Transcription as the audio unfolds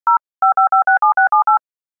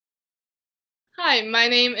Hi, my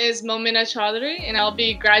name is Muminah Chaudhry, and I'll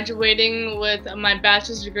be graduating with my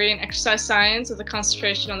bachelor's degree in exercise science with a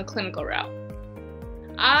concentration on the clinical route.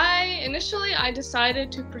 Initially I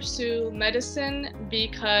decided to pursue medicine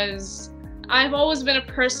because I've always been a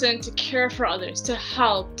person to care for others, to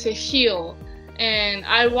help, to heal, and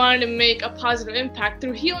I wanted to make a positive impact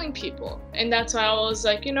through healing people. And that's why I was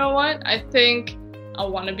like, you know what, I think I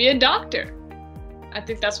want to be a doctor. I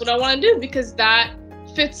think that's what I want to do because that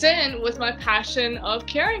fits in with my passion of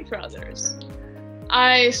caring for others.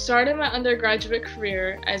 I started my undergraduate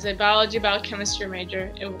career as a biochemistry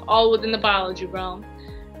major, all within the biology realm.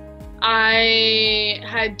 I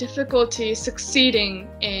had difficulty succeeding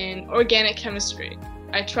in organic chemistry.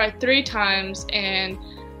 I tried 3 times, and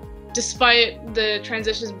despite the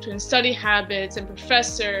transitions between study habits and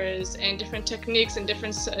professors and different techniques and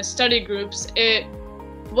different study groups, it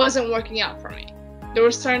wasn't working out for me. There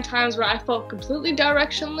were certain times where I felt completely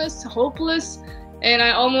directionless, hopeless, and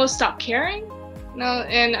I almost stopped caring.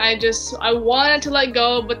 And I wanted to let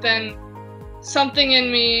go, but then something in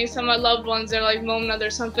me, some of my loved ones, they're like, Mona,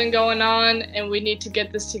 there's something going on and we need to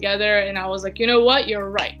get this together. And I was like, you know what? You're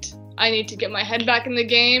right. I need to get my head back in the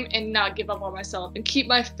game and not give up on myself and keep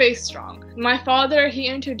my faith strong. My father, he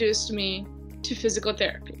introduced me to physical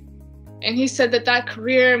therapy. And he said that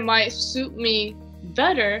career might suit me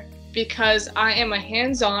better because I am a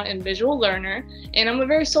hands-on and visual learner, and I'm a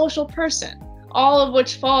very social person, all of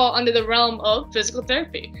which fall under the realm of physical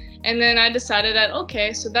therapy. And then I decided that,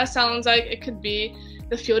 okay, so that sounds like it could be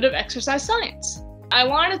the field of exercise science. I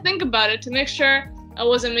wanted to think about it to make sure I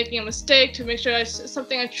wasn't making a mistake, to make sure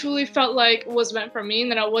something I truly felt like was meant for me,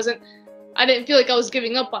 and that I didn't feel like I was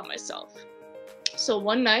giving up on myself. So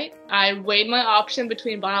one night, I weighed my option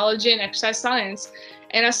between biology and exercise science,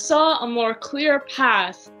 and I saw a more clear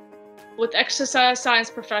path with exercise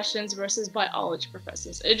science professions versus biology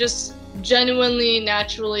professors. It just genuinely,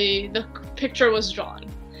 naturally, the picture was drawn.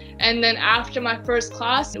 And then after my first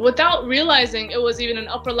class, without realizing it was even an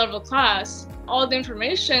upper level class, all the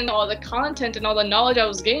information, all the content, and all the knowledge I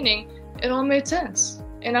was gaining, it all made sense.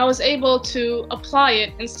 And I was able to apply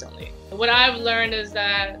it instantly. What I've learned is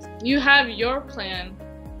that you have your plan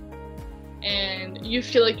and you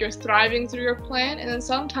feel like you're thriving through your plan, and then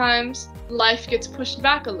sometimes life gets pushed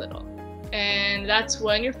back a little. And that's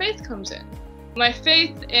when your faith comes in. My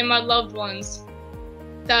faith in my loved ones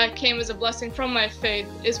that came as a blessing from my faith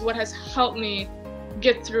is what has helped me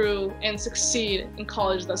get through and succeed in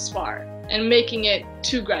college thus far and making it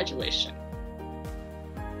to graduation.